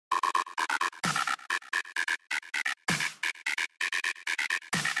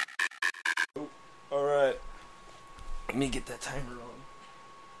Alright. Let me get that timer on.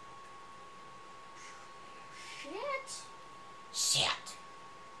 Shit.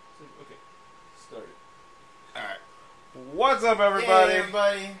 Okay. Start it. Alright. What's up, everybody? Hey,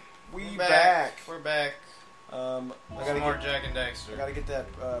 everybody. We back. We're back. I gotta more Jack and Daxter. I gotta get that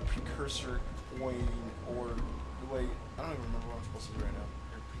precursor coin or wait. I don't even remember what I'm supposed to do right now.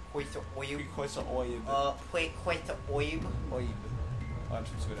 Precursor oib. Precursor oib. Oib. Oh, I'm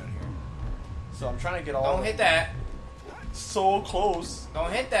supposed to go down here. So I'm trying to get all. Don't hit that. So close.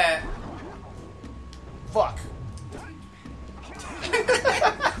 Don't hit that. Fuck.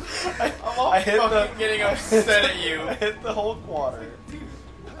 I hit fucking getting upset at you. I hit the whole quarter.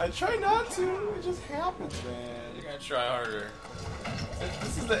 I try not to. It just happens, man. You gotta try harder.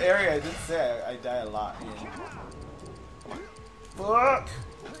 This is the area I did say I die a lot in. Fuck!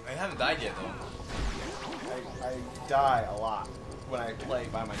 I haven't died yet though. I die a lot when I play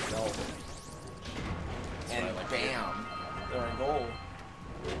by myself. And bam! There I go.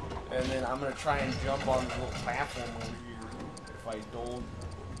 And then I'm gonna try and jump on this little platform over here. If I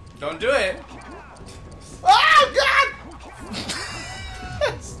don't do it! Oh God!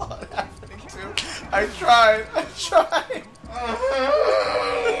 That's not happening too. I tried.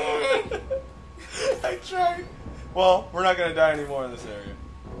 I tried. Well, we're not gonna die anymore in this area.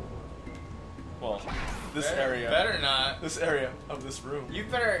 Well, this area. Better not. This area of this room. You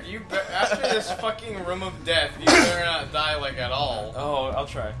better. After this fucking room of death, you better not die like at all. Oh, I'll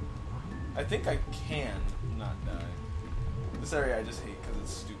try. I think I can not die. This area I just hate because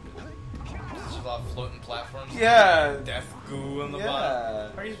it's stupid. There's a lot of floating platforms. Yeah. Death goo on the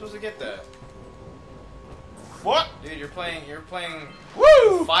bottom. How are you supposed to get that? What? Dude, you're playing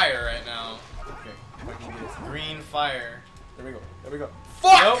Woo! fire right now. Okay. If I can get it. Green fire. There we go. There we go.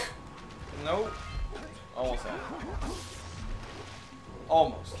 Fuck! Nope. Almost had it.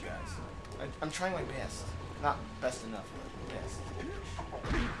 Almost, guys. I'm trying my best. Not best enough, but best.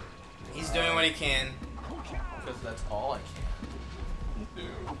 He's doing what he can. Because that's all I can do.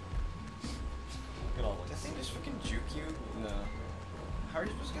 Get all That thing just fucking juke you? No. How are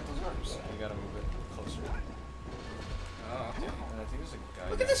you supposed to get those arms? You gotta move it closer. Oh, okay. And I think there's a guy.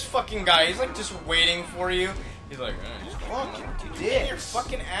 Look at this fucking guy. He's like just waiting for you. He's like, Fuck you, dude, get your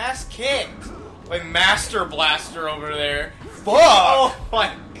fucking ass kicked. Like Master Blaster over there. Fuck! Oh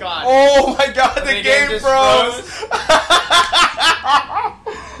my god. Oh my god, the game froze!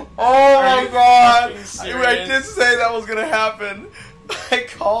 Oh my god! I did say that was gonna happen. I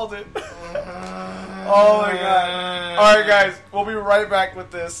called it. Oh my god. Alright guys, we'll be right back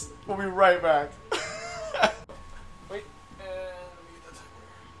with this. We'll be right back. Wait, let me get that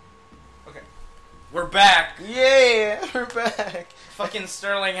timer. Okay. We're back. Yeah, we're back. Fucking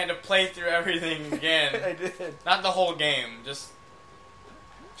Sterling had to play through everything again. I did. Not the whole game, just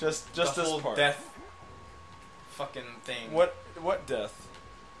the this whole part. death fucking thing. What death?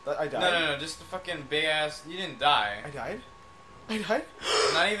 I died. No, just the fucking big ass. You didn't die. I died? I died?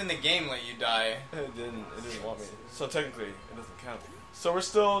 Not even the game let you die. It didn't want me. So technically, it doesn't count. So we're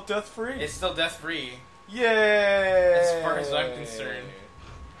still death free? It's still death free. Yay! As far as I'm concerned.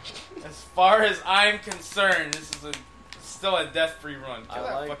 As far as I'm concerned, this is still a death free run. Kill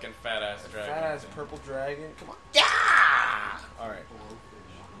that fucking fat ass dragon. Fat ass purple dragon. Come on. Yeah! Alright.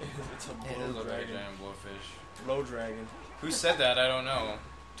 It's a blow dragon. Giant blowfish. Blow dragon. Who said that? I don't know.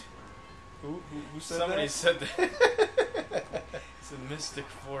 Who said Somebody that? said that. It's a mystic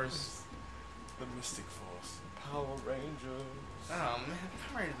force. The mystic force. Power Rangers. Oh man,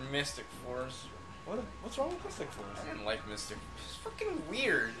 Power Rangers Mystic Force. What's wrong with Mystic Force? I didn't like Mystic. It's fucking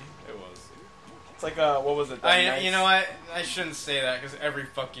weird. It was. It's like what was it? You know what? I shouldn't say that because every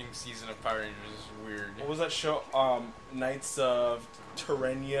fucking season of Power Rangers is weird. What was that show? Knights of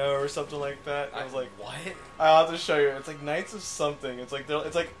Terrenia or something like that. I was like, what? I'll have to show you. It's like Knights of something. It's like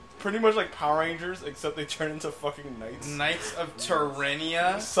pretty much like Power Rangers, except they turn into fucking knights. Knights of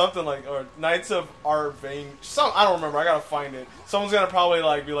Terrenia? Something like, or Knights of Arvane. I don't remember. I gotta find it. Someone's gonna probably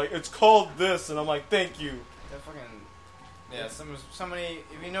like be like, it's called this, and I'm like, thank you. That fucking. Yeah, somebody.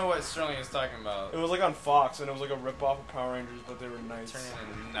 If you know what Sterling is talking about. It was like on Fox, and it was like a rip-off of Power Rangers, but they were knights. Turning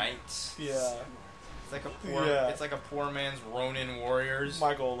into knights. Yeah. It's like a poor. Yeah. It's like a poor man's Ronin warriors.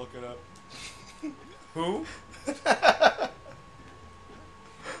 Michael, look it up. Who?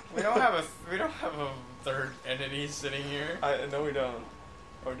 We don't have a third entity sitting here. No, we don't.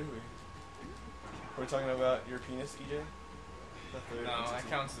 Or do we? Are we talking about your penis, EJ? No, that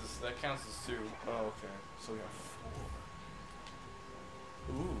counts as two. Oh, okay. So we got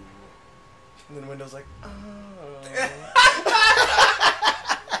 4. Ooh. And then Windows like, oh.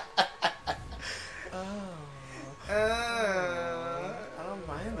 I don't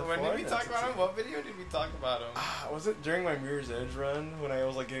mind the. When did we talk about it? What video Where did we talk about him? Was it during my Mirror's Edge run when I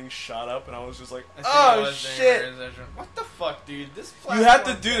was like getting shot up and I was just like, oh shit! What the fuck, dude? This you have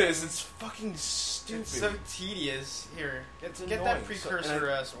to do this. It's fucking stupid. It's so tedious. Here, get that precursor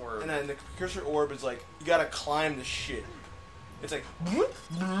ass orb. And then the precursor orb is like you gotta climb the shit. It's like. Wait,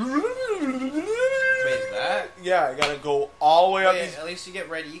 that? Yeah, you gotta go all the way up. At least you get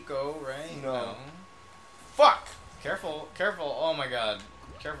red eco, right? No. Fuck! Careful, careful. Oh my god.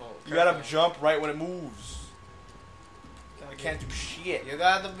 Careful. You gotta jump right when it moves. I can't do shit. You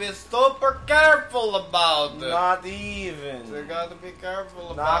gotta be super careful about it. Not even. You gotta be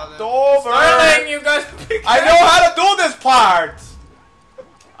careful Knocked about it. over. Sterling, you gotta be careful. I know how to do this part!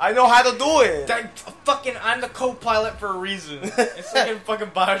 I know how to do it! I'm the co-pilot for a reason. It's like in fucking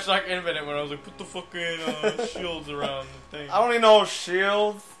Bioshock Infinite when I was like, put the fucking shields around the thing. I don't even know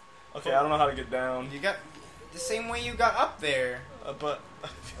shields. Okay, I don't know how to get down. You got the same way you got up there. But...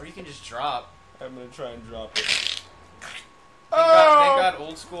 Or you can just drop. I'm gonna try and drop it. Thank God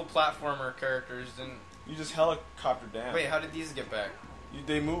old school platformer characters didn't... You just helicopter down. Wait, how did these get back?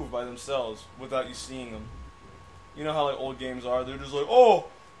 They move by themselves without you seeing them. You know how like old games are? They're just like, oh,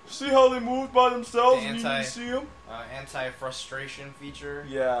 see how they moved by themselves and you didn't see them? Anti-frustration feature.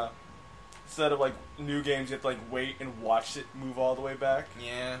 Yeah. Instead of like new games, you have to like wait and watch it move all the way back.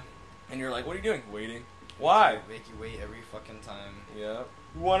 Yeah. And you're like, what are you doing? Waiting. Why? Make you wait every fucking time. Yeah.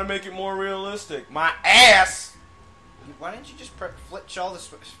 You want to make it more realistic. My ass! Why didn't you just flip all the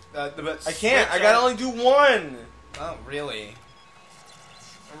I can't. I gotta only do one. Oh, really?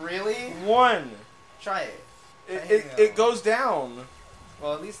 Really? One. Try it. It goes down.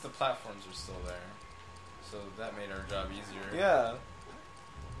 Well, at least the platforms are still there. So that made our job easier. Yeah.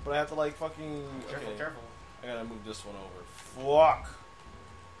 But I have to like fucking... Careful, careful. I gotta move this one over. Fuck.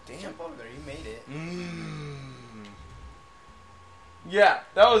 Damn. Jump over there. You made it. Yeah,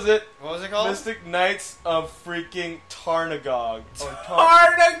 that was it. What was it called? Mystic Knights of freaking Tarnagog.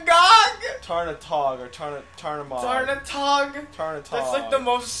 Tarnagog? Tarnatog or Tarnamog. Tarnatog? Tarnatog. That's like the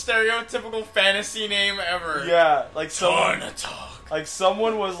most stereotypical fantasy name ever. Yeah, like someone... Tarnatog. Like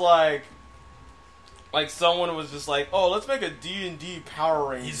someone was like... Like someone was just like, oh, let's make a D&D Power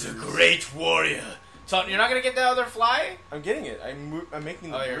Rangers. He's a great warrior. So you're not gonna get the other fly? I'm getting it. I'm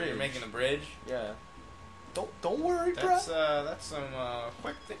making the bridge. You're making the bridge? Yeah. Don't worry, bro. That's some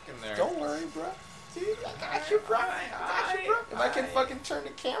quick thinking there. Don't worry, bro. See, I got you, bro. I got you, bro. If I can fucking turn the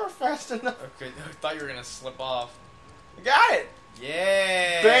camera fast enough. Okay, I thought you were gonna slip off. I got it.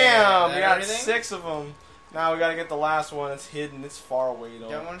 Yeah. Bam. We got 6 of them. Now we gotta get the last one. It's hidden. It's far away though.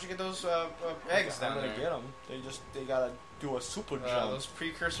 Yeah, why don't you get those eggs down there? I'm gonna get them. They gotta do a super jump. Those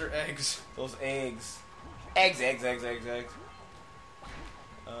precursor eggs. Those eggs. Eggs. I think there's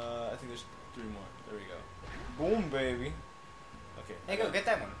 3 more. There we go. Boom, baby. Okay. Hey, go get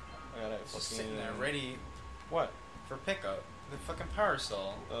that one. I gotta just sitting there, ready. What? For pickup. The fucking power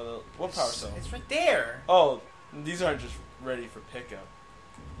cell. What power cell? It's right there. Oh, these aren't just ready for pickup.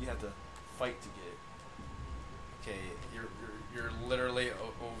 You have to fight to get it. Okay, you're literally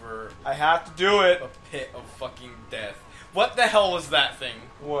over. I have to do it. A pit of fucking death. What the hell was that thing?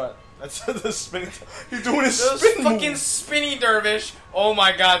 What? That's the spinning. You're doing a Those spin fucking move. spinny dervish. Oh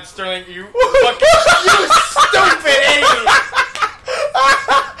my god, Sterling, you fucking you stupid idiot!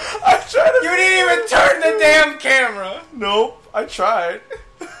 I tried to. You didn't even turn the damn camera. Nope, I tried.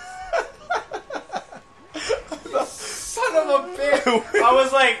 Son of a bitch!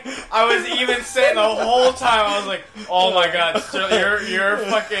 I was even saying the whole time. I was like, oh my god, Sterling, you're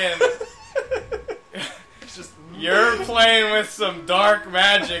fucking. You're playing with some dark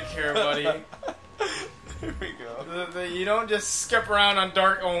magic here, buddy. Here we go. You don't just skip around on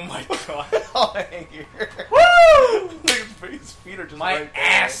dark. Oh my god. I'll hang here. Woo! His feet are just my right there.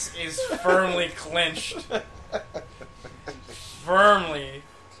 ass is firmly clenched. Firmly.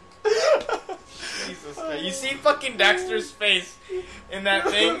 Jesus Christ. You see fucking Daxter's face in that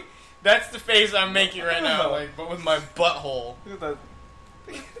thing? That's the face I'm making right now, like, but with my butthole. Look at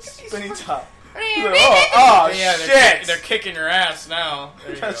that spinny top. Like, yeah, shit! They're kicking your ass now.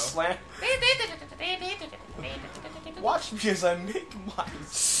 There you go. Slam. Watch me as I make my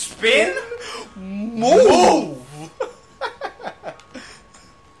spin move.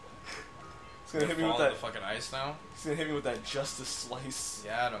 It's gonna hit me with that fucking ice now. He's gonna hit me with that justice slice.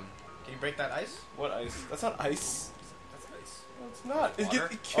 Yeah, Adam. Can you break that ice? What ice? That's not ice. That's ice. No, it's not.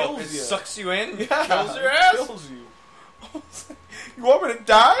 It kills you. It sucks you in. Yeah, kills your ass. Kills you. You want me to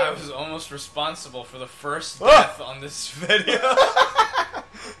die? I was almost responsible for the first death on this video.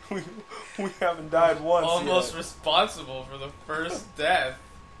 we haven't died once. Almost yet. responsible for the first death.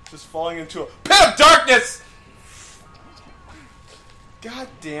 Just falling into a pit of darkness. God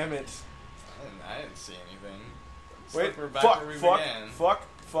damn it! I didn't see anything. Wait, we're back where we began. Fuck.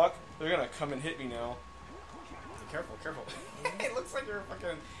 They're gonna come and hit me now. Careful. It looks like you're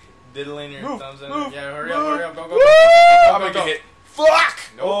fucking diddling your thumbs in. Move, Yeah, hurry up, go. I'm gonna get hit. Fuck!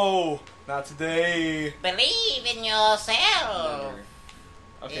 Nope. Oh, not today. Believe in yourself.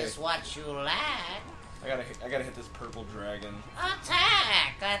 Okay. Is what you lack. I gotta hit this purple dragon.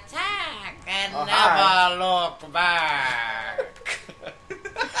 Attack, and hi. never look back.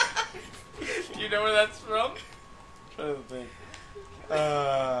 Do you know where that's from? Trying to think.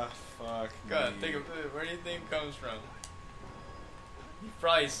 Fuck. God, think of it. Where do you think it comes from? You've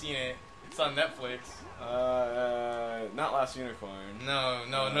probably seen it. It's on Netflix. Not Last Unicorn.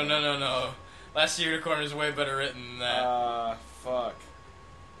 No. Last Unicorn is way better written than that. Fuck.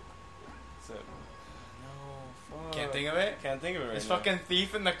 What's it? No, fuck. Can't think of it? Can't think of it right It's now. fucking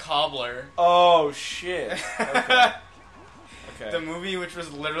Thief and the Cobbler. Oh, shit. Okay. Okay. The movie which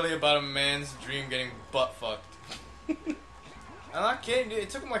was literally about a man's dream getting butt fucked. I'm not kidding, dude. It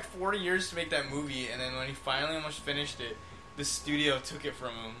took him like 40 years to make that movie, and then when he finally almost finished it, the studio took it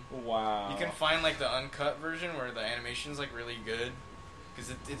from him. Wow. You can find like the uncut version where the animation's like really good,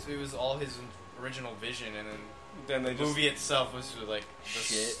 because it was all his original vision, and then the movie itself was like the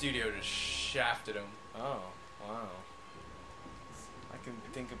studio just shafted him. Oh, wow. I can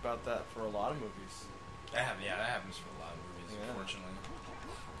think about that for a lot of movies. That happens for a lot of movies, unfortunately.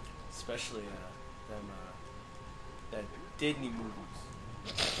 Especially that Disney movies.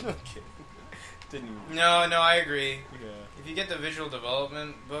 Okay. Disney movies. No, I agree. Yeah. If you get the visual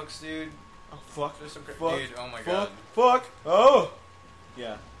development books, dude. Oh, fuck. There's some Fuck. dude, oh my god. Fuck. Oh!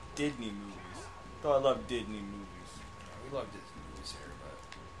 Yeah. Disney movies. Though I love Disney movies. We love Disney movies here,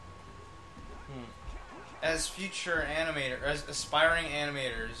 but... As future as aspiring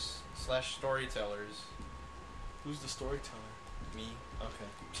animators / storytellers. Who's the storyteller? Me. Okay.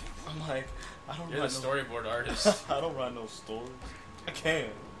 I'm like, I don't You're write the storyboard artist. I don't write no stories. I can.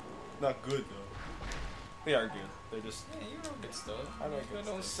 Not good, though. They are good. They're just... Yeah, you wrote good stuff. I write good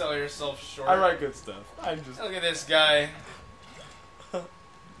Don't stuff. sell yourself short. I write good stuff. I'm just... Look at this guy.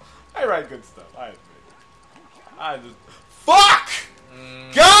 I write good stuff. I admit it. I just... Fuck!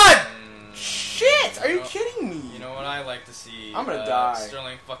 God! Shit! Are you kidding me? You know what I like to see? I'm gonna die.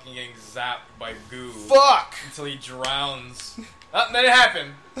 Sterling fucking getting zapped by goo. Fuck! Until he drowns. Oh, then it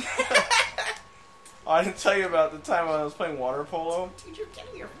happened. Oh, I didn't tell you about the time when I was playing water polo. Dude, you're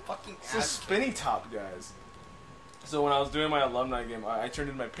getting your fucking It's the ass spinny top guys. So when I was doing my alumni game, I turned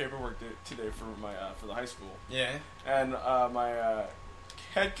in my paperwork today for my for the high school. Yeah. And my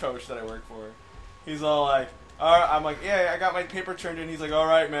head coach that I work for, he's all like, "All right," I'm like, "Yeah, I got my paper turned in." He's like, "All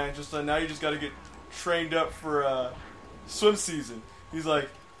right, man. Just now you just got to get trained up for swim season." He's like,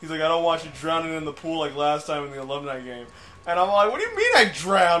 I don't want you drowning in the pool like last time in the alumni game. And I'm like, "What do you mean I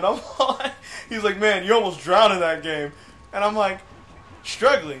drowned?" I'm like, he's like, "Man, you almost drowned in that game." And I'm like,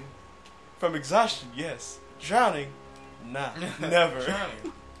 "Struggling from exhaustion, yes. Drowning, nah, never."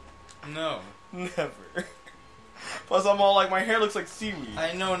 Drowning. No. Never. Plus, I'm all like, my hair looks like seaweed.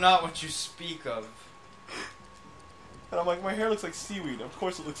 I know not what you speak of. And I'm like, my hair looks like seaweed. Of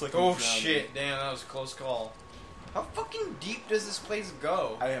course it looks like Oh I'm drowning. shit, damn, that was a close call. How fucking deep does this place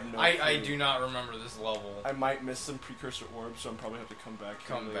go? I have no I clue. do not remember this level. I might miss some precursor orbs, so I'm probably have to come back.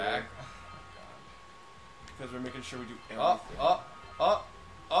 Come back. Because we're making sure we do everything. Up.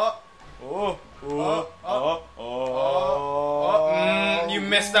 You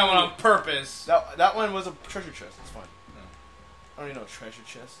missed that one on purpose. That one was a treasure chest. It's fine. No. I don't need no treasure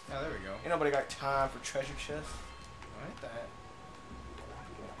chest. Oh, there we go. Ain't nobody got time for treasure chest. I hit that.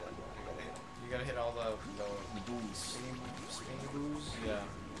 You gotta hit all the booze. spinny boos. Yeah.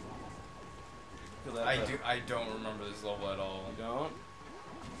 I don't remember this level at all. You don't?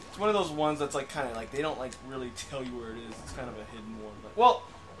 It's one of those ones that's like kind of like they don't like really tell you where it is. It's kind of a hidden one. But, well,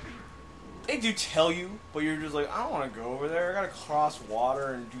 they do tell you, but you're just like, I don't want to go over there. I gotta cross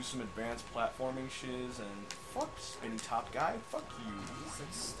water and do some advanced platforming shiz and fuck spinny top guy. Fuck you. He's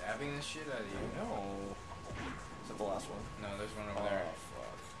like stabbing the shit out of you. No. Is that the last one? No, there's one over Oh, there.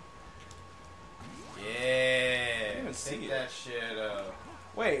 fuck. Yeah. didn't even see Take it. that shit up.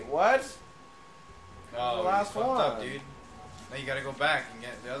 Wait, what? Oh, the last you fucked one. up, dude. Now you gotta go back and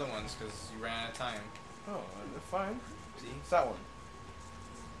get the other ones because you ran out of time. Oh, fine. See? It's that one.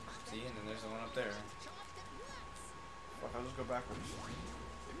 See? And then there's the one up there. Fuck, I'll just go backwards.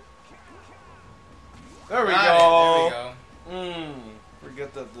 There we Got go. it, there we go.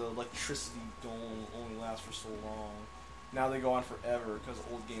 Forget that the electricity don't only last for so long. Now they go on forever because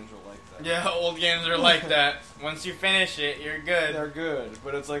old games are like that. Yeah, old games are like that. Once you finish it, you're good. They're good,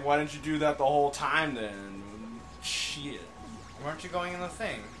 but it's like, why didn't you do that the whole time then? Shit. Why aren't you going in the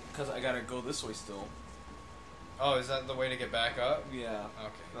thing? Because I gotta go this way still. Oh, is that the way to get back up? Yeah.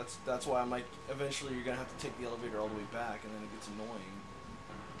 Okay. That's why I'm like, eventually you're gonna have to take the elevator all the way back, and then it gets annoying.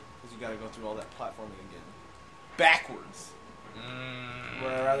 Because you gotta go through all that platforming again. Backwards.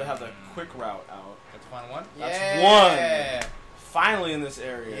 Where I'd rather have the quick route out. That's final one? That's yeah. one! Finally in this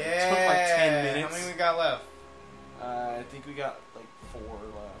area. Yeah. It took like 10 minutes. How many we got left? I think we got like 4 left.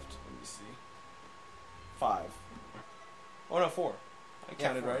 Let me see. 5. Oh no, 4. I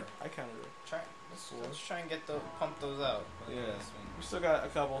counted 4. right. I counted right. Let's try and pump those out. Yeah. We still got a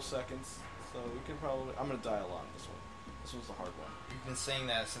couple seconds, so we can probably. I'm gonna die a lot in this one. This one's the hard one. You've been saying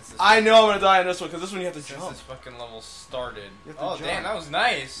that since this. I know I'm gonna die in this one because this one you have to since jump. this fucking level started. You have to Oh jump. damn, that was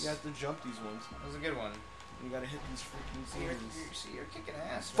nice. You have to jump these ones. That was a good one. You gotta hit these freaking things. You're kicking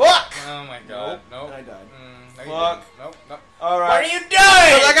ass. Fuck! Oh my god. Nope. And I died. No, Fuck. Nope. Nope. All right. What are you doing?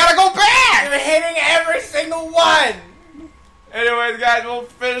 I gotta go back. You're hitting every single one. Anyways, guys, we'll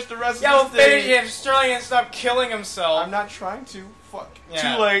finish the rest Yeah, we'll of this finish thing. it if Sterling stop killing himself. I'm not trying to. Fuck.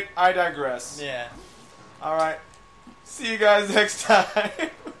 Yeah. Too late. I digress. Yeah. All right. See you guys next time.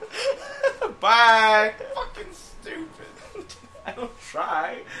 Bye. Fucking stupid. I don't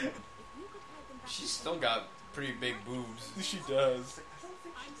try. She's still got pretty big boobs. She does.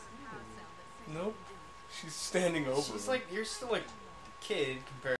 Nope. She's standing over. She's like, you're still a kid compared